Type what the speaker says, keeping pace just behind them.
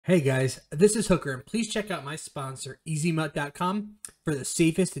Hey guys, this is Hooker, and please check out my sponsor, EasyMut.com, for the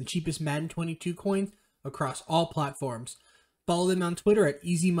safest and cheapest Madden 22 coins across all platforms. Follow them on Twitter at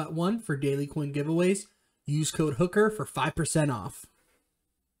EasyMut1 for daily coin giveaways. Use code Hooker for 5% off.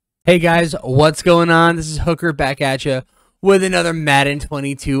 Hey guys, what's going on? This is Hooker back at you with another Madden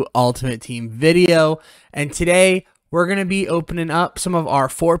 22 Ultimate Team video. And today we're going to be opening up some of our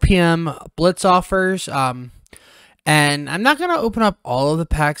 4PM Blitz offers. And I'm not going to open up all of the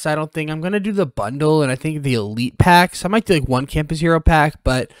packs, I don't think. I'm going to do the bundle and I think the elite packs. I might do like one Campus Hero pack,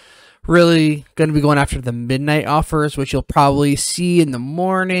 but really going to be going after the midnight offers, which you'll probably see in the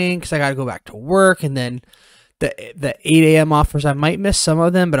morning because I got to go back to work. And then the 8 a.m. offers, I might miss some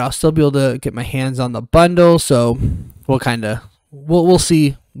of them, but I'll still be able to get my hands on the bundle. So we'll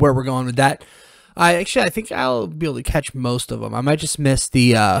see where we're going with that. I think I'll be able to catch most of them. I might just miss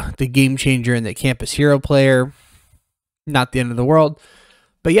the Game Changer and the Campus Hero player. Not the end of the world.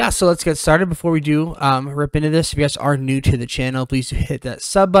 But yeah, so let's get started. Before we do rip into this, if you guys are new to the channel, please hit that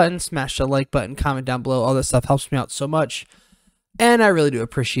sub button, smash the like button, comment down below. All that stuff helps me out so much, and I really do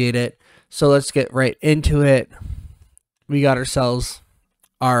appreciate it. So let's get right into it. We got ourselves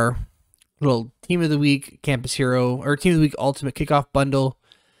our little Team of the Week Campus Hero, or Team of the Week Ultimate Kickoff bundle,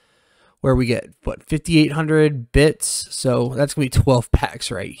 where we get, what, 5,800 bits. So that's going to be 12 packs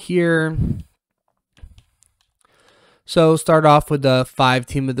right here. So start off with the 5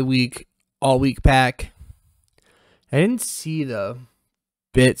 Team of the Week all week pack. I didn't see the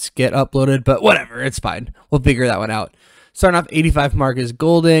bits get uploaded, but whatever, it's fine. We'll figure that one out. Starting off, 85 mark is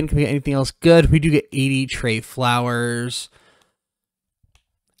golden. Can we get anything else good? We do get 80 Trey Flowers.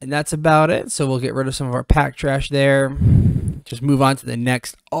 And that's about it. So we'll get rid of some of our pack trash there. Just move on to the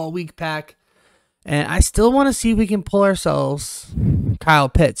next all week pack. And I still want to see if we can pull ourselves Kyle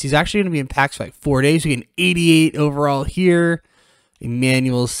Pitts. He's actually going to be in packs for like 4 days. We get an 88 overall here.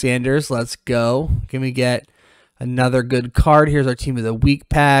 Emmanuel Sanders, let's go. Can we get another good card? Here's our Team of the Week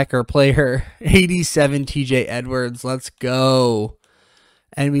pack. Our player, 87 TJ Edwards, let's go.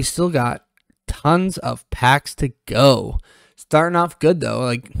 And we still got tons of packs to go. Starting off good though.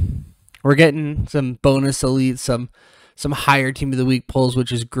 Like, we're getting some bonus elites, some higher Team of the Week pulls,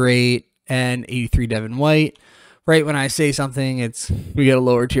 which is great. And 83 Devin White. Right when I say something, we get a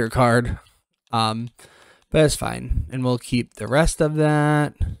lower tier card. But it's fine. And we'll keep the rest of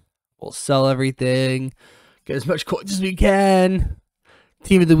that. We'll sell everything. Get as much coins as we can.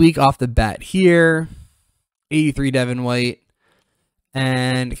 Team of the Week off the bat here. 83 Devin White.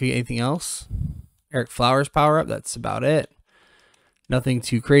 And can we get anything else? Eric Flowers power up. That's about it. Nothing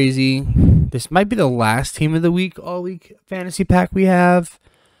too crazy. This might be the last Team of the Week all week fantasy pack we have.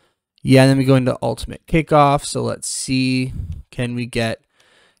 Yeah, and then we go into Ultimate Kickoff. So let's see. Can we get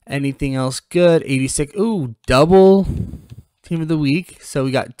anything else good? 86. Ooh, double Team of the Week. So we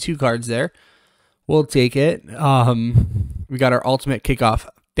got 2 cards there. We'll take it. We got our Ultimate Kickoff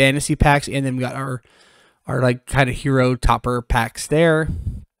fantasy packs, and then we got our like kind of hero topper packs there.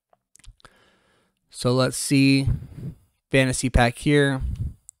 So let's see. Fantasy pack here.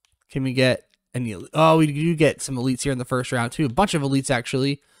 Can we get any? Oh, we do get some elites here in the first round too. A bunch of elites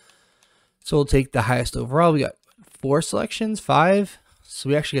actually. So we'll take the highest overall. We got 4 selections, 5. So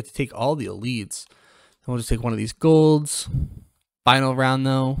we actually get to take all the elites. And we'll just take one of these golds. Final round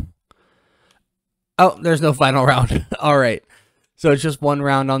though. Oh, there's no final round. All right. So it's just 1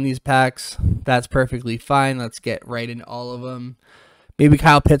 round on these packs. That's perfectly fine. Let's get right into all of them. Maybe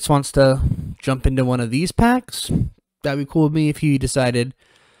Kyle Pitts wants to jump into one of these packs. That'd be cool with me if he decided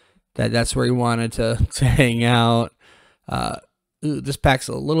that that's where he wanted to hang out. Ooh, this pack's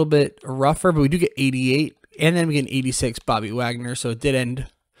a little bit rougher, but we do get 88, and then we get an 86 Bobby Wagner, so it did end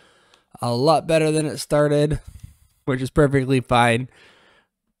a lot better than it started, which is perfectly fine.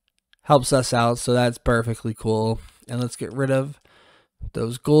 Helps us out, so that's perfectly cool. And let's get rid of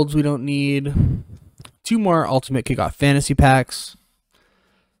those golds we don't need. 2 more Ultimate Kickoff fantasy packs.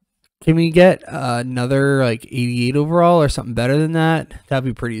 Can we get another like 88 overall or something better than that? That'd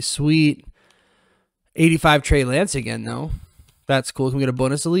be pretty sweet. 85 Trey Lance again, though. That's cool. Can we get a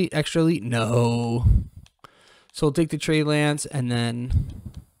bonus elite? Extra elite? No. So we'll take the Trey Lance and then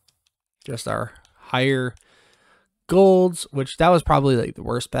just our higher golds, which that was probably like the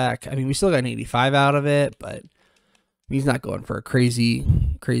worst pack. I mean, we still got an 85 out of it, but he's not going for a crazy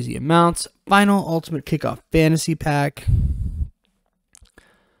amounts. Final Ultimate Kickoff fantasy pack.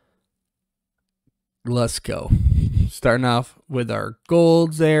 Let's go. Starting off with our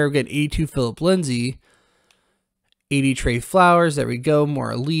golds there. We get 82 Phillip Lindsay. 80 Trey Flowers. There we go.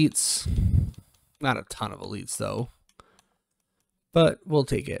 More elites. Not a ton of elites, though. But we'll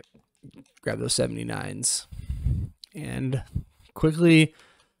take it. Grab those 79s. And quickly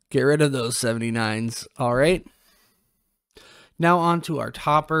Get rid of those 79s. All right. Now on to our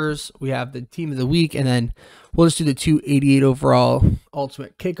toppers. We have the team of the week, and then we'll just do the 288 overall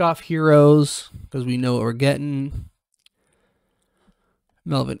ultimate kickoff heroes because we know what we're getting.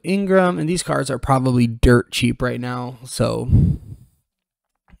 Melvin Ingram, and these cards are probably dirt cheap right now, so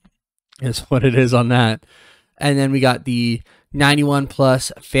it's what it is on that. And then we got the 91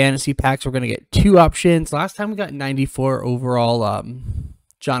 plus fantasy packs. We're going to get 2 options. Last time we got 94 overall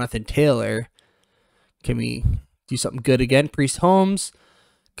Jonathan Taylor. Can we do something good again? Priest Holmes.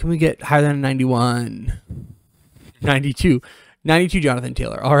 Can we get higher than 91? 92. 92 Jonathan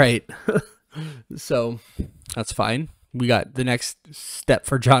Taylor. All right. So that's fine. We got the next step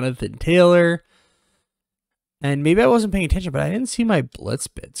for Jonathan Taylor. And maybe I wasn't paying attention, but I didn't see my blitz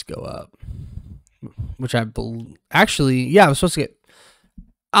bits go up. Which actually, yeah, I was supposed to get.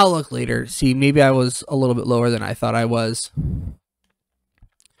 I'll look later. See, maybe I was a little bit lower than I thought I was.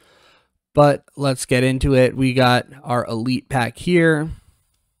 But let's get into it. We got our elite pack here.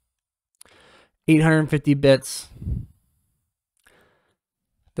 850 bits.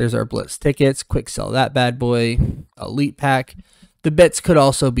 There's our blitz tickets. Quick sell that bad boy. Elite pack. The bits could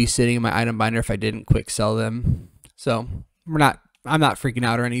also be sitting in my item binder if I didn't quick sell them. So I'm not freaking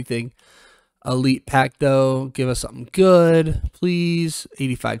out or anything. Elite pack though. Give us something good, please.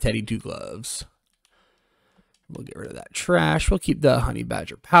 85 Teddy 2 gloves. We'll get rid of that trash. We'll keep the Honey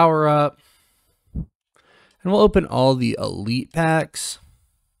Badger power up. And we'll open all the elite packs.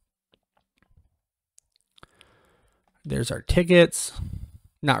 There's our tickets.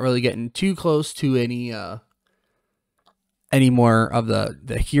 Not really getting too close to any more of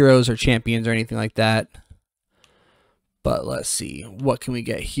the heroes or champions or anything like that. But let's see. What can we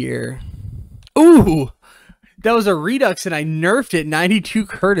get here? Ooh! That was a Redux and I nerfed it. 92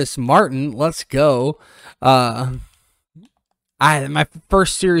 Curtis Martin. Let's go. My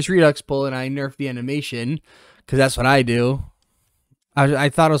first series Redux pull and I nerfed the animation because that's what I do. I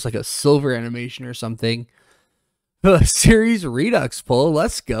thought it was like a silver animation or something. The series Redux pull.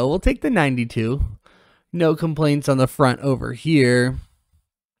 Let's go. We'll take the 92. No complaints on the front over here.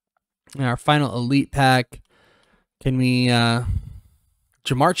 And our final elite pack. Can we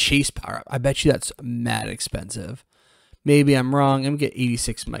Jamar Chase power up? I bet you that's mad expensive. Maybe I'm wrong. I'm gonna get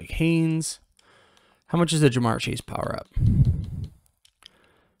 86 Mike Haynes. How much is the Jamar Chase power up?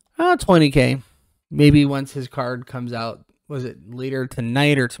 20K. Maybe once his card comes out, was it later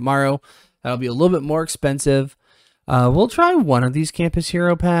tonight or tomorrow? That'll be a little bit more expensive. We'll try one of these Campus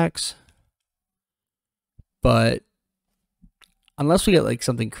Hero packs. But unless we get like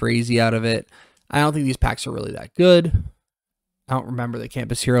something crazy out of it, I don't think these packs are really that good. I don't remember the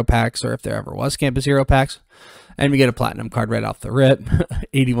Campus Hero packs or if there ever was Campus Hero packs. And we get a platinum card right off the rip.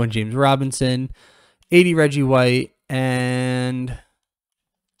 81 James Robinson, 80 Reggie White, and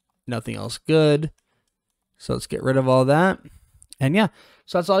nothing else good. So let's get rid of all that. And yeah,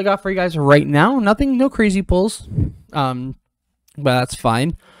 so that's all I got for you guys right now. No crazy pulls. But that's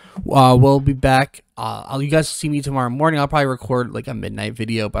fine. We'll be back. You guys see me tomorrow morning. I'll probably record like a midnight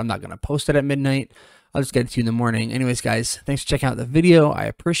video, but I'm not going to post it at midnight. I'll just get it to you in the morning. Anyways, guys, thanks for checking out the video. I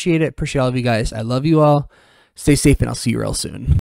appreciate it. Appreciate all of you guys. I love you all. Stay safe, and I'll see you real soon.